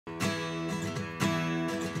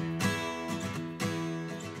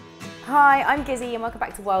Hi, I'm Gizzi and welcome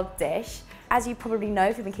back to Wild Dish. As you probably know,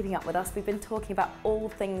 if you've been keeping up with us, we've been talking about all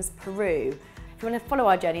things Peru. If you want to follow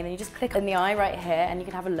our journey, then you just click on the eye right here and you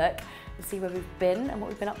can have a look and see where we've been and what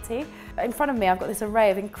we've been up to. In front of me, I've got this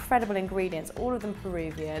array of incredible ingredients, all of them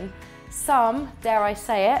Peruvian. Some, dare I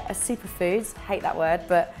say it, are superfoods. Hate that word,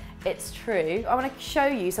 but it's true. I want to show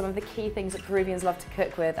you some of the key things that Peruvians love to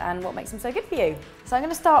cook with and what makes them so good for you. So I'm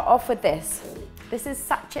going to start off with this. This is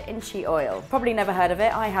sacha inchi oil. Probably never heard of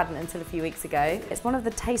it. I hadn't until a few weeks ago. It's one of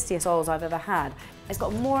the tastiest oils I've ever had. It's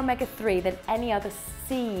got more omega-3 than any other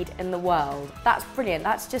seed in the world. That's brilliant.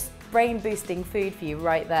 That's just brain boosting food for you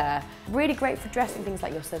right there. Really great for dressing things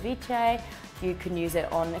like your ceviche. You can use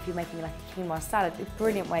it on if you're making like a quinoa salad. It's a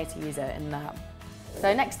brilliant way to use it in that.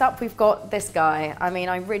 So next up we've got this guy. I mean,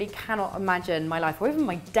 I really cannot imagine my life or even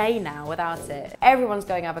my day now without it. Everyone's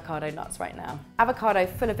going avocado nuts right now. Avocado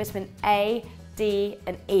full of vitamin A, D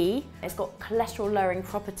and E. It's got cholesterol lowering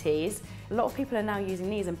properties. A lot of people are now using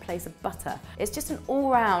these in place of butter. It's just an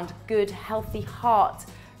all-round good, healthy heart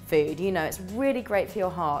food. You know, it's really great for your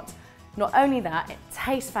heart. Not only that, it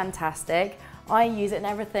tastes fantastic. I use it in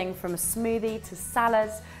everything from a smoothie to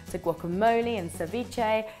salads to guacamole and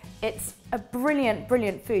ceviche. It's a brilliant,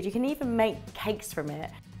 brilliant food. You can even make cakes from it.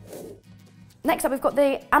 Next up, we've got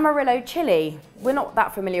the Amarillo chili. We're not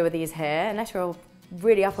that familiar with these here, unless you're all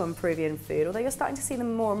really up on Peruvian food, although you're starting to see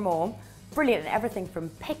them more and more. Brilliant in everything from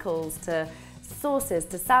pickles to sauces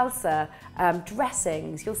to salsa,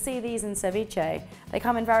 dressings. You'll see these in ceviche. They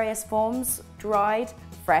come in various forms, dried,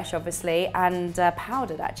 fresh obviously, and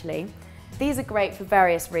powdered actually. These are great for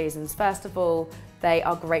various reasons. First of all, they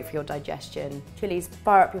are great for your digestion. Chilies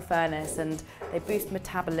fire up your furnace and they boost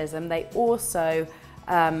metabolism. They also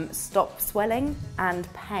stop swelling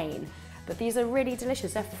and pain. But these are really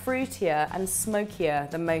delicious. They're fruitier and smokier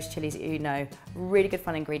than most chilies that you know. Really good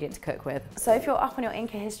fun ingredient to cook with. So if you're up on your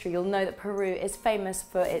Inca history, you'll know that Peru is famous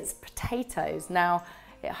for its potatoes. Now,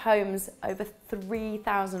 it homes over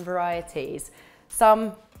 3,000 varieties.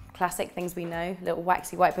 Some classic things we know, little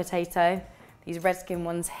waxy white potato, these red skin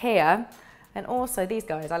ones here, and also these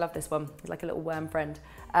guys, I love this one, it's like a little worm friend,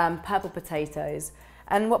 purple potatoes.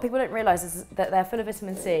 And what people don't realise is that they're full of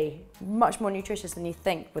vitamin C, much more nutritious than you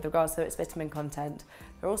think with regards to its vitamin content.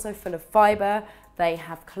 They're also full of fibre, they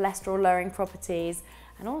have cholesterol lowering properties,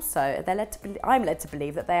 and also I'm led to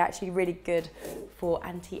believe that they're actually really good for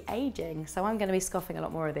anti-aging, so I'm going to be scoffing a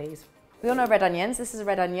lot more of these. We all know red onions. This is a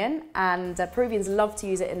red onion, and Peruvians love to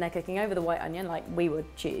use it in their cooking over the white onion, like we would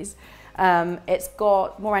choose. It's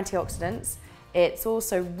got more antioxidants. It's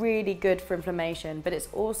also really good for inflammation, but it's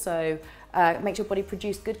also makes your body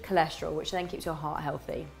produce good cholesterol, which then keeps your heart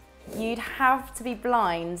healthy. You'd have to be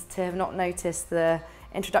blind to have not noticed the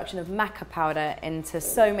introduction of maca powder into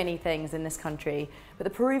so many things in this country, but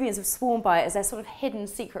the Peruvians have sworn by it as their sort of hidden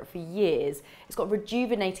secret for years. It's got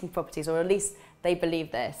rejuvenating properties, or at least they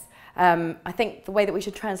believe this. I think the way that we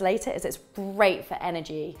should translate it is it's great for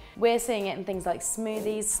energy. We're seeing it in things like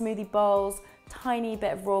smoothies, smoothie bowls, tiny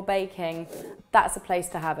bit of raw baking. That's a place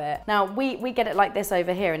to have it. Now, we get it like this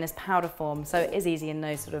over here in this powder form, so it is easy in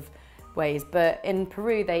those sort of ways, but in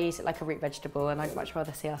Peru they eat it like a root vegetable, and I'd much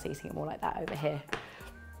rather see us eating it more like that over here.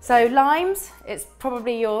 So limes, it's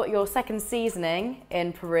probably your second seasoning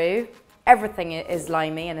in Peru. Everything is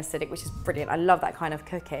limey and acidic, which is brilliant. I love that kind of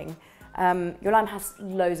cooking. Your lime has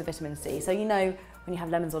loads of vitamin C, so you know when you have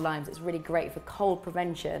lemons or limes, it's really great for cold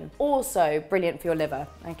prevention. Also brilliant for your liver,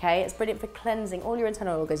 okay? It's brilliant for cleansing all your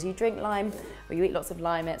internal organs. You drink lime or you eat lots of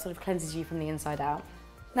lime, it sort of cleanses you from the inside out.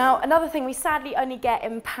 Now, another thing we sadly only get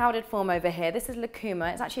in powdered form over here, this is lucuma.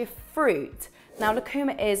 It's actually a fruit. Now,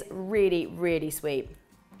 lucuma is really, really sweet.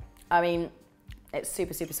 I mean, it's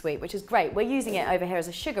super, super sweet, which is great. We're using it over here as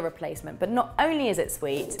a sugar replacement, but not only is it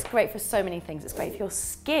sweet, it's great for so many things. It's great for your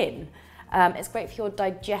skin. It's great for your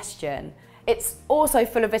digestion. It's also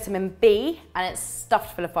full of vitamin B, and it's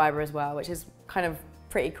stuffed full of fibre as well, which is kind of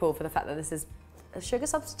pretty cool for the fact that this is a sugar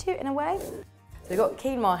substitute in a way. So we've got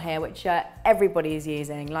quinoa here, which everybody is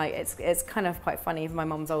using. Like it's kind of quite funny, even my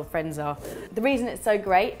mum's old friends are. The reason it's so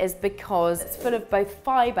great is because it's full of both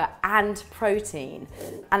fibre and protein,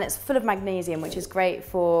 and it's full of magnesium, which is great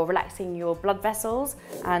for relaxing your blood vessels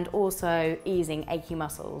and also easing achy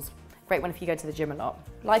muscles. Great one if you go to the gym a lot.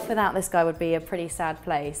 Life without this guy would be a pretty sad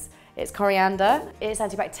place. It's coriander, it's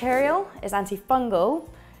antibacterial, it's antifungal,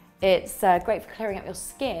 it's great for clearing up your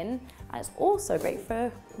skin, and it's also great for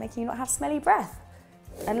making you not have smelly breath.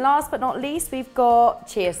 And last but not least, we've got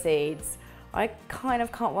chia seeds. I kind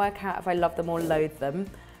of can't work out if I love them or loathe them.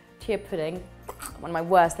 chia pudding, one of my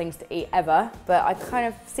worst things to eat ever, but I kind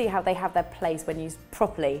of see how they have their place when used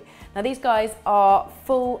properly. Now these guys are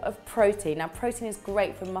full of protein. Now protein is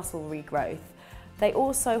great for muscle regrowth. They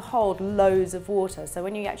also hold loads of water, so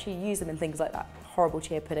when you actually use them in things like that horrible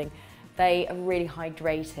chia pudding, they are really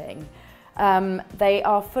hydrating. They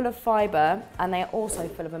are full of fibre and they are also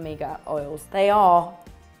full of omega oils. They are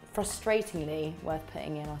frustratingly worth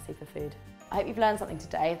putting in our superfood. I hope you've learned something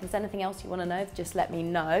today. If there's anything else you want to know, just let me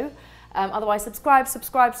know. Otherwise, subscribe,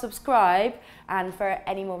 and for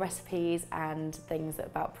any more recipes and things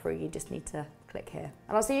about Peru, you just need to click here.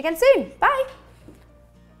 And I'll see you again soon. Bye!